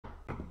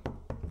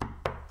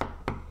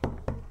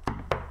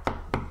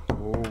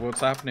Oh, what's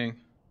happening?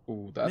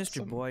 Oh, that's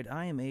Mr. Boyd,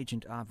 I am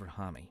Agent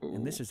Avrahami,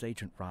 and this is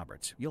Agent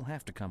Roberts. You'll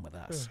have to come with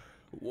us.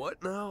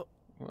 What now?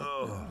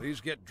 What Please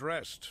get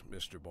dressed,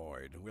 Mr.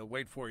 Boyd. We'll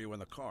wait for you in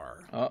the car.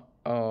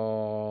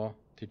 Uh-oh.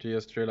 Did you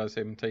just realize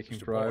him taking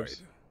Mr. bribes?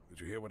 Boyd,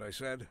 did you hear what I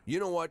said? You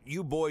know what?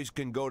 You boys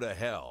can go to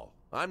hell.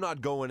 I'm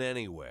not going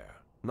anywhere.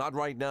 Not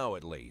right now,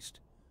 at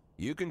least.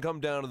 You can come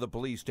down to the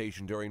police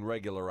station during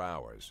regular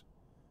hours.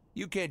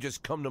 You can't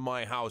just come to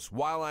my house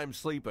while I'm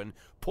sleeping,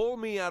 pull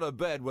me out of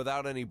bed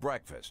without any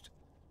breakfast.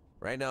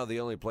 Right now, the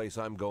only place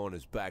I'm going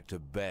is back to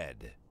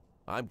bed.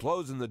 I'm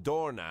closing the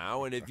door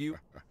now, and if you...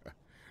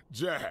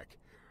 Jack,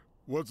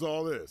 what's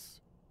all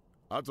this?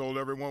 I told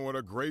everyone what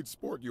a great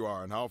sport you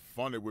are and how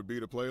fun it would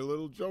be to play a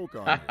little joke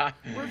on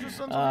you. Where's your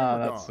sense of humor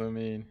That's gone? so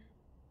mean.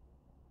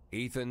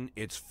 Ethan,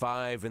 it's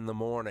 5 in the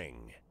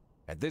morning.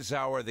 At this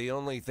hour, the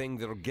only thing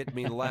that'll get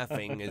me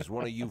laughing is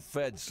one of you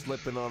feds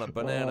slipping on a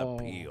banana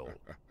peel.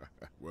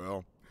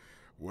 Well,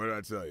 what did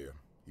I tell you?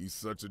 He's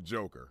such a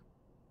joker.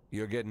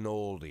 You're getting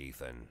old,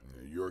 Ethan.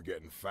 You're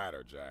getting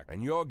fatter, Jack.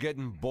 And you're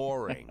getting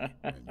boring.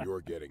 And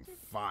you're getting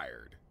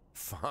fired.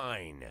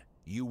 Fine.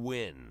 You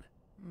win.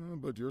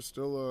 But you're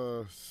still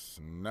a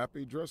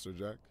snappy dresser,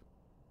 Jack.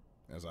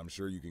 As I'm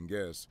sure you can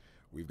guess,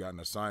 we've got an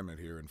assignment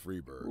here in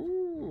Freeburg.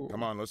 Ooh.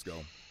 Come on, let's go.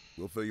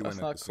 We'll fill you That's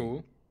in at not the cool.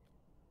 scene.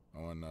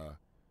 Oh, and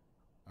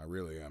I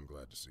really am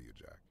glad to see you,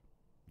 Jack.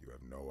 You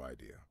have no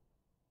idea.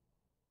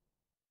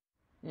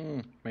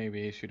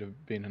 Maybe he should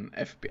have been an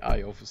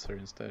FBI officer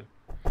instead.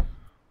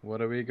 What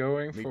are we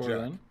going Meet for Jack.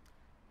 then?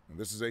 And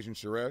this is Agent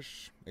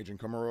Suresh, Agent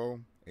Kumaro,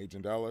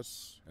 Agent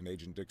Ellis, and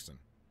Agent Dixon.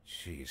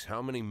 Jeez,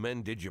 how many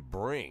men did you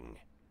bring?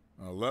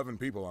 11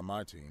 people on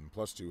my team,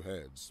 plus 2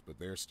 heads, but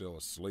they're still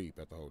asleep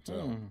at the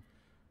hotel.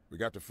 We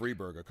got to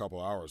Freeburg a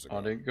couple hours ago.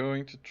 Are they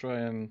going to try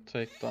and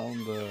take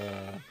down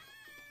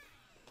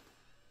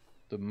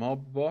the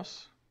mob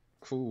boss?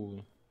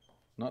 Cool.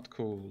 Not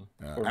cool.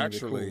 Or maybe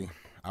Actually, cool.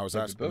 I was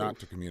Maybe asked not both.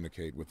 to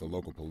communicate with the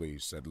local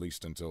police, at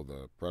least until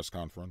the press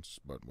conference,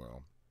 but,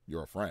 well,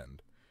 you're a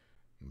friend.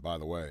 And by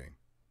the way,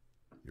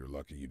 you're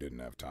lucky you didn't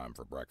have time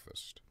for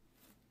breakfast.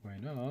 Why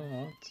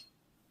not?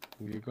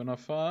 Who you gonna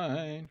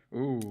find?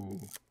 Ooh.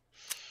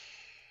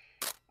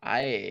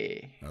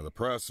 Aye. Now, the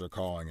press are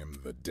calling him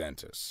the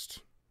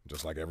Dentist.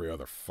 Just like every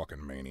other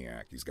fucking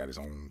maniac, he's got his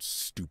own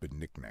stupid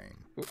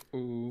nickname.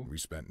 Ooh. We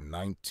spent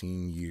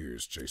 19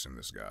 years chasing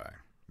this guy.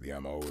 The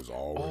MO is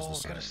always the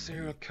same. Got a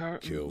serial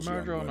Kills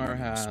murder young on our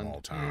women in a hand. small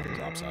town,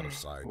 drops out of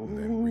sight, and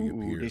then Ooh,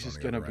 reappears this on is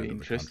the gonna other be end of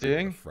the country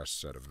interesting. with a fresh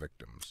set of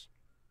victims.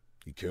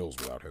 He kills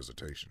without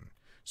hesitation,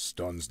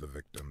 stuns the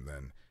victim,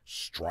 then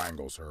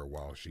strangles her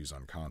while she's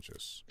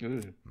unconscious.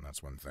 Ooh. And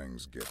that's when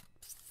things get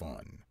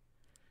fun.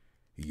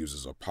 He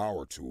uses a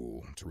power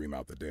tool to ream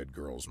out the dead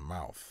girl's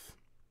mouth.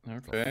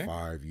 Okay. For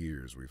 5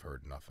 years, we've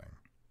heard nothing.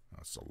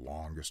 That's the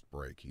longest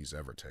break he's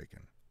ever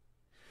taken.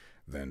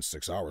 Then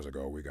 6 hours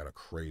ago, we got a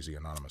crazy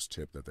anonymous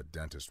tip that the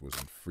dentist was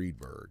in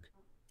Freeburg,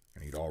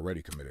 and he'd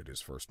already committed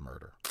his first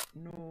murder.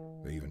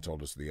 No. They even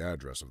told us the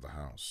address of the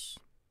house.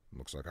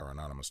 Looks like our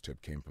anonymous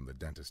tip came from the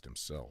dentist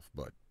himself,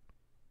 but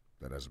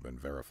that hasn't been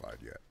verified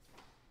yet.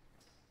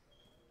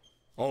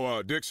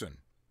 Oh, Dixon,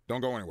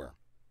 don't go anywhere.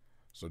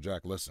 So,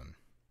 Jack, listen.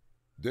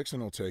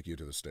 Dixon will take you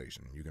to the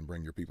station. You can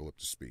bring your people up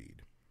to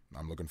speed.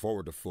 I'm looking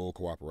forward to full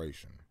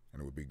cooperation,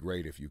 and it would be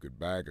great if you could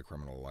bag a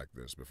criminal like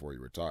this before you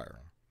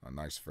retire. A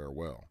nice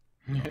farewell.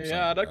 You know what I'm Yeah,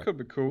 saying, that Jack? could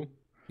be cool.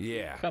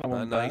 Yeah, Kinda a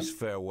want nice that.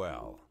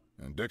 farewell.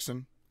 And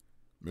Dixon,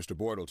 Mr.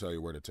 Boyd will tell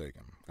you where to take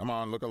him. Come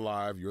on, look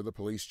alive. You're the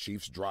police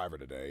chief's driver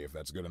today, if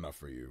that's good enough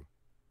for you.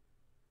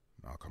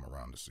 I'll come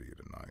around to see you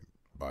tonight.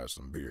 Buy us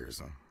some beers,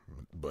 huh?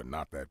 But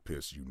not that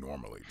piss you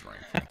normally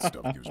drink. That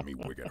stuff gives me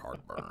wicked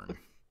heartburn.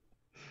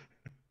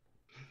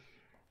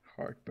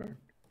 Heartburn.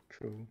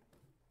 Cool.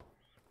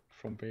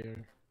 From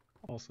beer.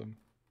 Awesome.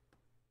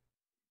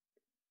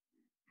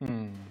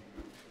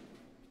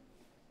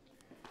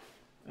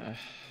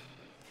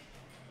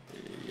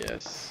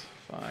 Yes,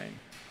 fine.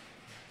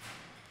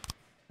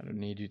 I don't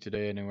need you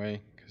today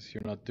anyway, because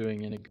you're not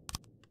doing any good.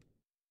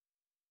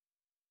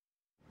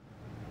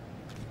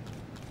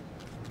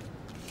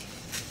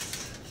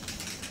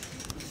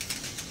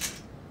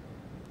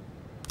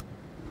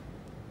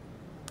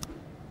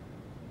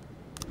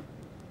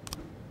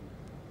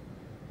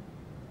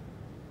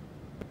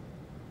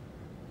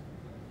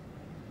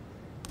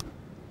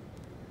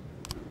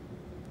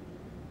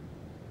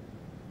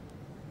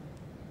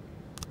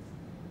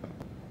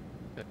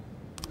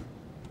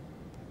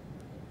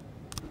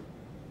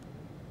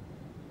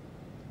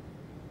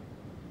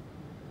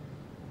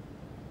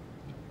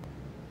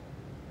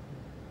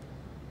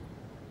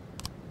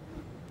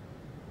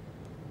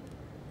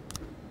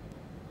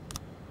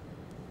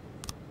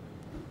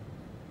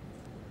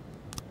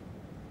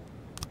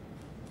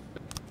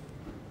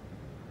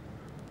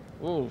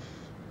 Wolf.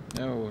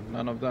 No,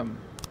 none of them.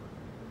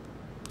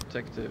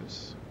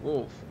 Detectives.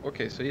 Wolf.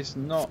 Okay, so he's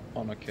not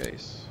on a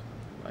case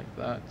like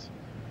that.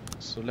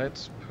 So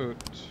let's put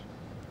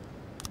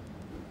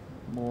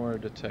more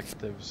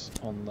detectives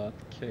on that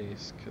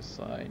case, because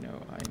I know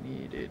I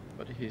need it,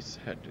 but he's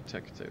head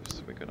detective,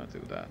 so we're gonna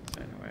do that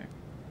anyway.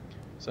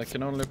 So I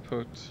can only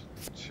put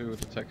 2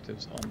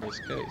 detectives on this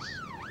case,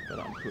 but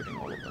I'm putting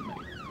all of them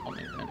on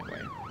it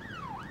anyway.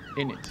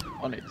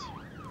 On it,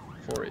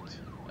 for it.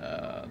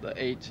 The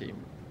A team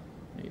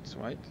needs,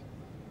 right?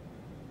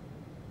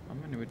 How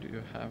many do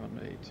you have on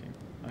the A team?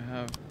 I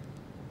have...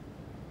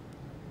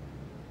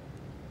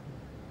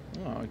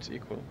 Oh, it's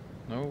equal.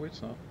 No,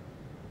 it's not.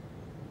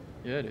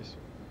 Yeah, it is.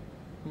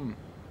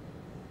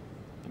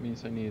 That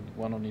means I need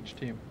 1 on each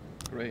team.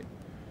 Great.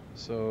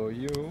 So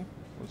you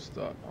will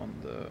start on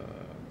the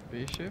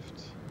B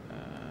shift.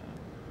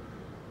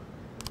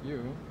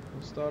 You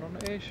will start on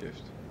the A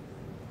shift.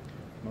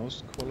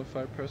 Most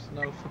qualified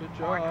personnel for the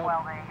job.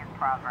 412A in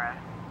progress.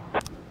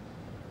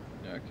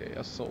 Okay,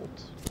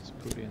 assault. Let's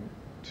put in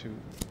 2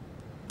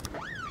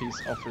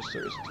 peace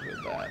officers to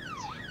that.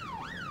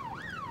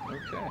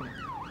 Okay.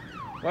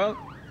 Well,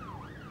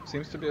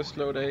 seems to be a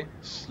slow day.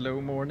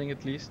 Slow morning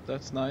at least.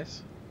 That's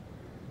nice.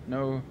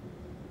 No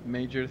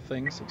major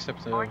things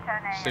except a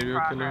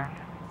serial killer.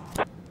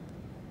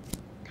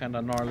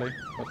 Kinda gnarly,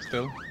 but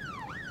still.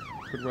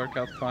 Could work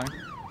out fine.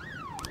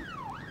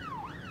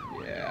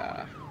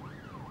 Yeah.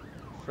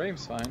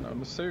 Frame's fine on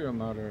the serial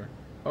murder.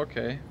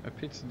 Okay, a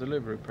pizza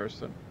delivery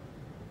person.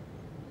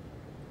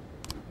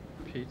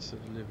 Pizza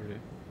delivery.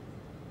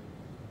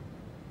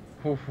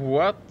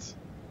 What?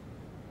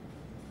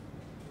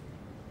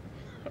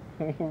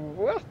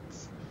 What?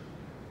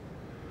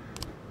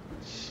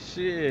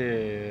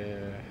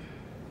 Shit.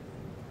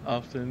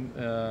 Often,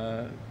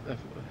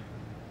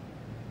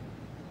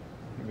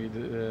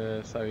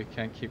 so we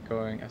can't keep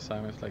going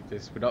assignments like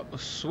this without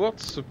SWAT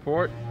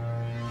support.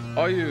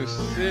 Are you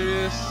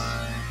serious?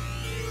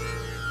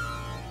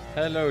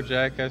 Hello,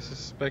 Jack. I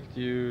suspect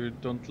you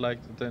don't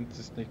like the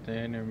dentist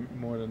nickname any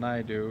more than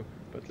I do,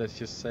 but let's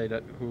just say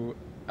that who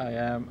I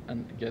am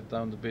and get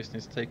down to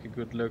business. Take a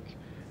good look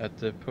at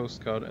the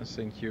postcard and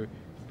think you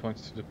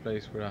points to the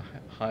place where I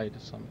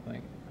hide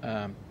something.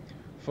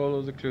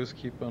 Follow the clues,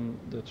 keep on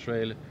the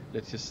trail.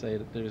 Let's just say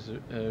that there's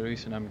a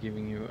reason I'm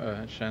giving you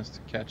a chance to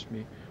catch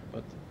me,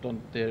 but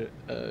don't dare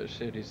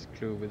share this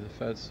clue with the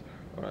feds,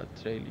 or I'll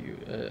trail you.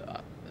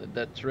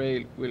 That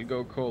trail will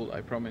go cold,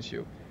 I promise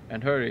you.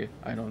 And hurry!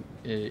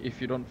 If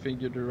you don't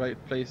figure the right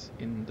place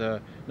in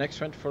the next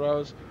 24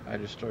 hours, I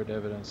destroy the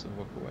evidence and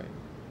walk away.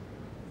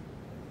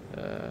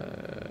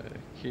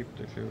 Keep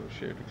the clue,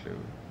 share the clue.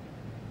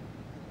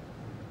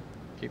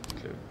 Keep the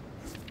clue.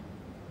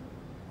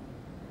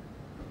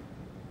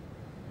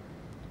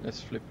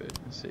 Let's flip it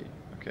and see.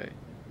 Okay.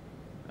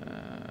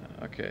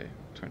 Okay,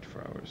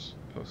 24 hours.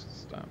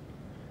 Post stamp.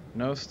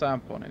 No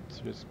stamp on it.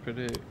 So it's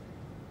pretty...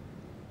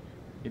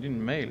 He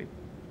didn't mail it.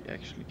 He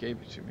actually gave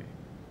it to me.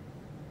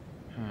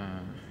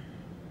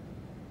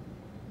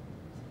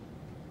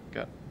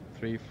 Got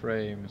 3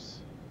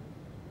 frames.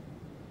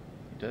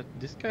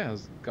 This guy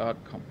has God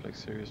complex,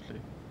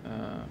 seriously.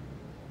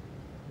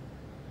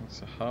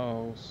 It's a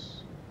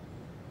house.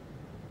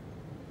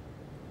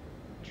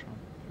 Trump.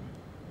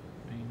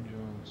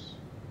 Angels.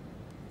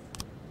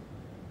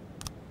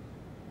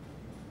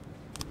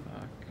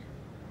 Back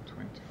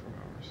 24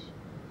 hours.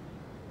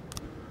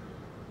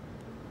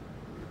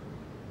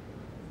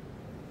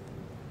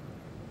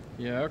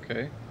 Yeah,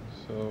 okay.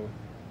 So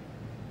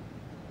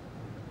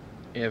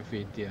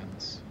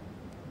evidence.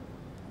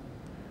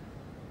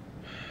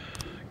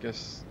 I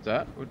guess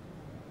that would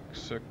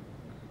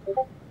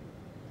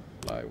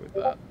fly with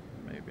that.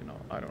 Maybe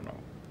not. I don't know.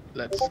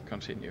 Let's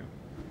continue.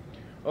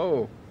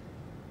 Oh,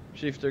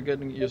 Chief, they're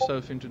getting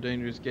yourself into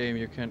dangerous game.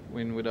 You can't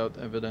win without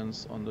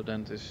evidence on the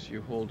dentist.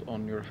 You hold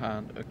on your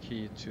hand a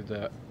key to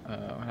the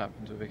what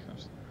happened to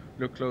victims.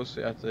 Look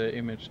closely at the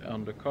image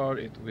on the card.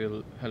 It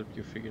will help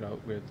you figure out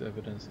where the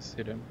evidence is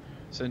hidden.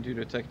 Send you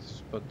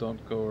detectives, but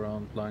don't go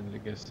around blindly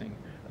guessing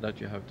that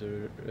you have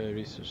the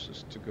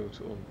resources to go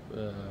to all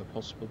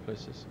possible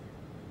places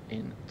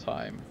in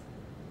time.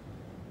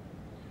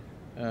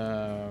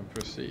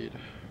 Proceed.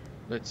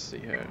 Let's see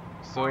here.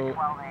 So,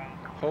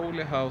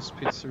 Holy House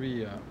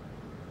Pizzeria.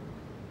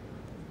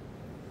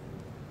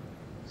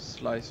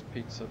 Sliced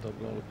pizza,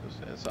 double olive.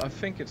 So I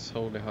think it's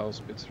Holy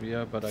House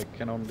Pizzeria, but I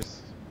can only...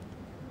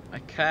 I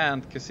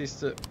can't, cause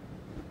it's the...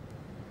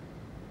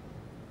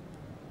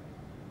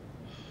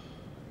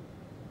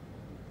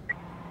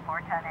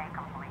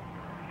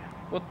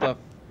 What the...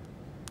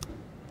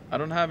 I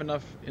don't have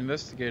enough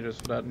investigators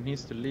for that. It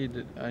needs to lead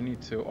it. I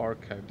need to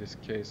archive this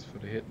case for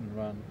the hit and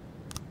run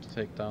to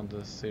take down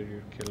the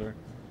serial killer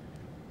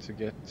to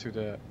get to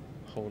the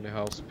Holy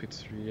House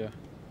Pizzeria.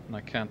 And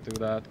I can't do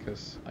that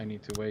because I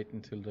need to wait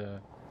until the...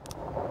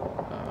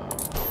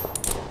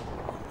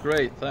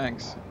 Great,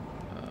 thanks.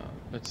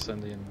 Let's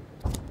send in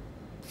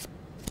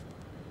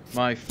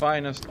my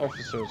finest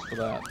officers for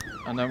that.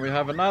 And then we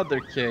have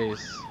another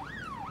case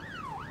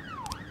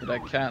that I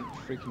can't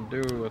freaking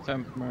do.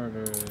 Attempt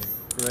murder.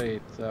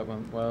 Great, that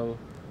went well.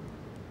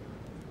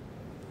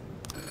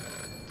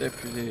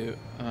 Deputy,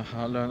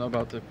 I learned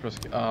about the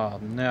prosecution. Ah,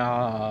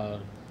 no,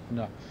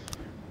 no.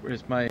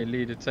 Where's my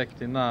lead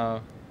detective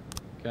now?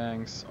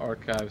 Gangs,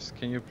 archives.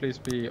 Can you please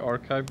be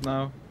archived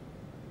now?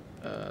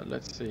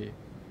 Let's see.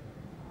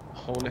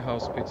 Holy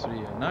House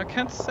Pizzeria. No, I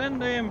can't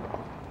send him!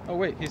 Oh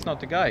wait, he's not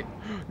the guy.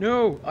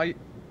 No,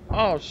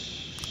 oh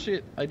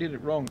shit, I did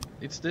it wrong.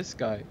 It's this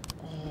guy.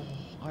 Oh,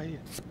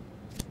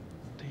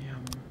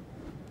 damn.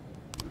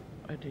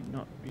 I did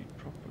not read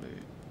properly.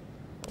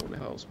 Holy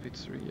House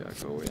Pizzeria,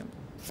 go in.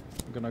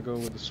 I'm gonna go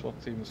with the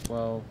SWAT team as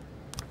well.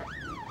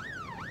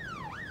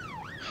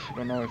 I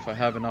don't know if I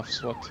have enough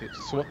SWAT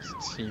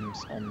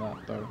teams on that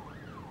though.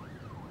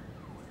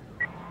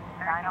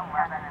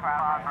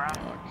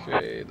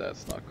 Okay,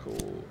 that's not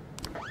cool.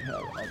 We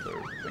have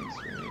other things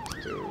we need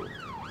to do.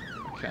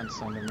 I can't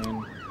send them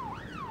in.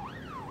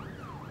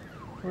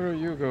 Where are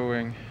you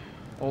going?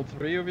 All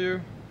three of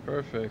you?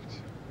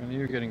 Perfect. When are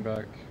you getting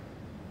back?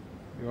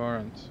 You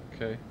aren't.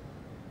 Okay.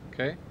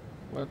 Okay.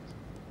 What?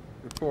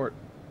 Report.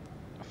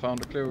 I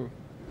found a clue.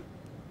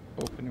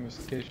 Open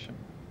investigation.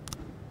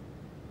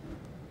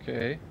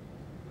 Okay.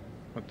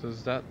 What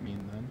does that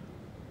mean then?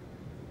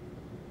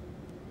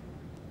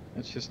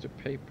 It's just a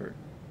paper.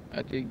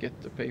 I did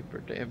get the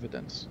paper, the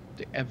evidence.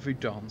 The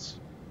evidence.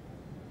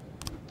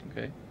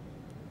 Okay.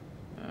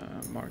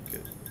 Mark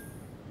it.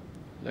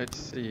 Let's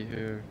see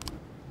here.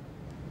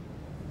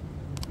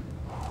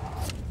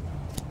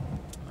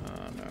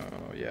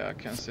 No, yeah, I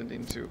can send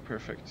in two.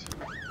 Perfect.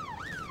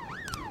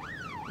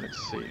 Let's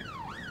see.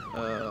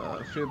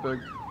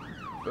 Freeburg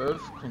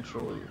Birth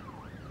Control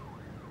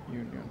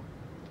Union.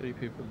 3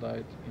 people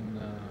died in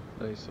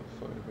place of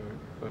Freeburg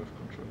Birth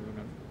Control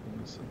Union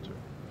in the center.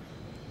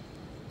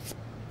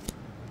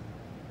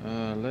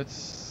 Let's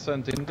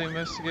send in the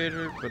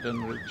investigator, but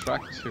then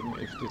retract him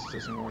if this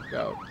doesn't work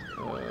out.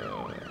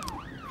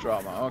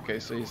 Drama. Okay,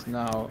 so he's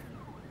now.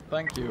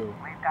 Thank you.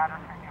 We've got a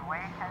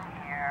situation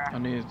here. I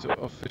need to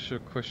official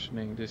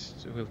questioning.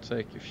 This will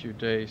take a few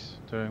days,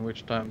 during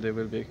which time they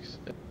will be.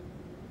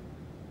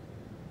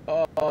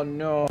 Oh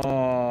no!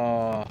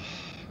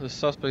 The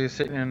suspect is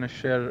sitting in a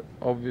chair,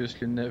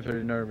 obviously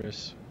very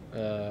nervous.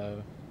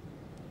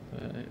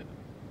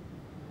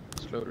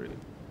 Slowly.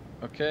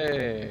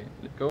 Okay,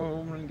 go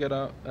home and get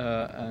out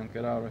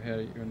of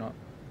here. You're not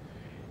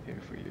here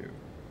for you.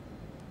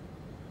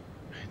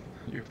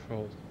 Your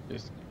fault.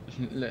 Just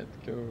let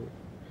go.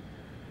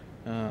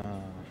 My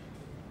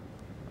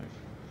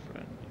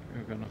friend,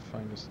 you're gonna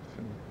find us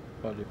in the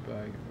body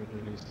bag, but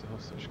release the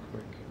hostage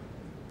quick.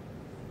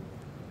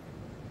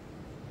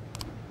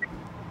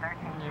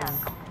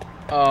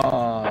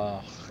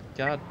 Oh,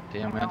 god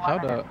damn it! How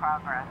the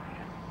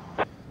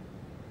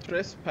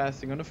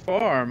trespassing on a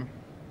farm?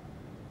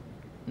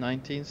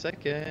 19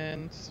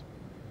 seconds.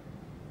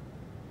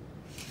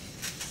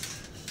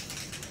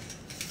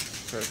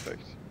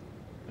 Perfect.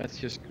 That's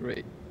just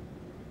great.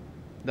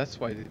 That's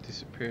why they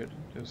disappeared,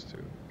 those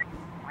two.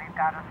 We've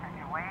got a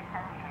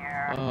situation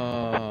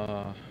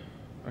here.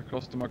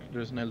 Across the market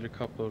there's an elderly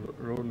couple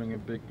rolling a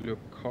big blue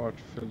cart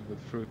filled with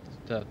fruit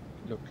that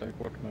look like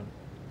watermelon.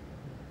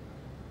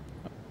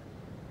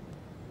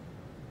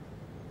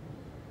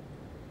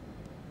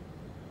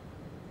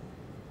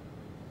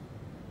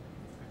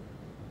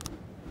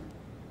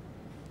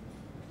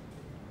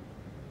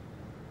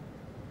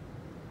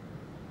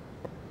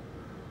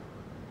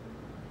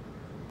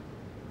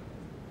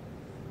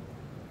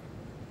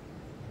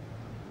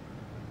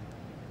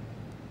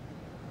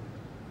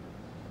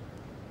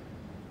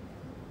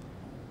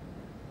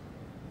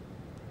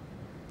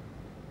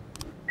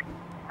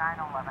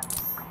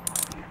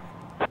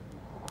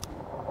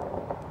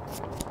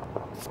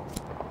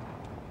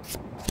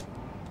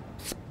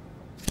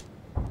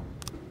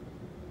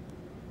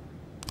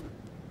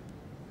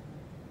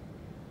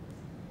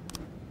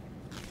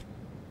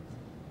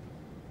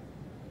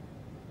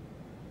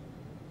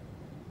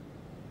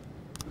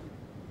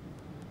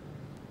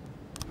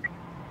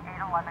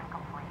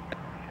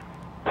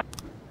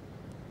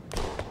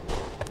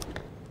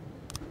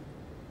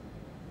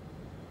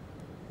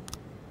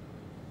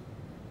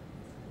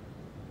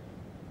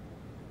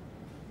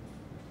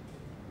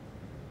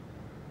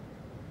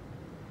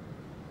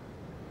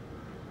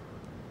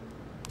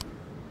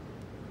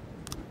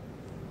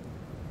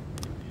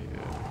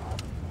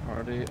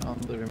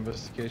 Under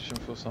investigation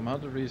for some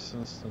other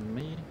reasons than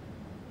me.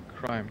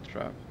 Crime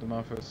trap. The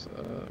mafia's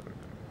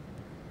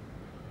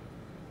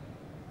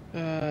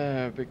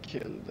be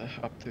killed.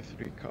 Up to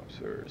 3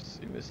 captures.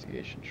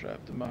 Investigation trap.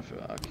 The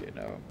mafia. Okay,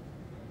 now.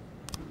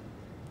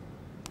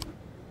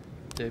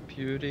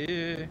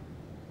 Deputy.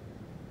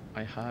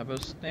 I have a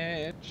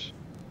snitch.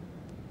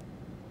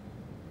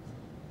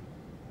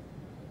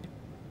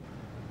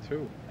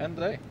 2. End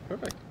the day.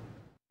 Perfect.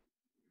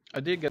 I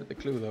did get the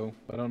clue though.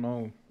 I don't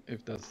know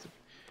if that's.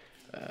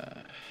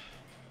 I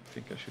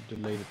think I should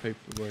delay the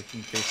paperwork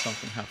in case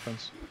something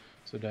happens,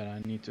 so that I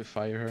need to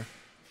fire her.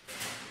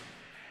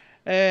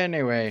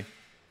 Anyway,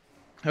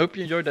 I hope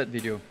you enjoyed that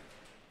video,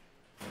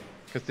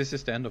 because this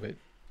is the end of it.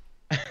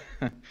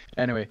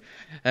 Anyway,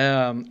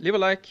 leave a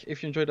like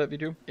if you enjoyed that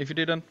video. If you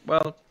didn't,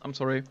 well, I'm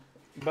sorry.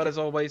 But as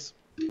always,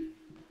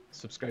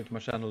 subscribe to my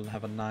channel and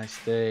have a nice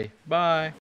day. Bye!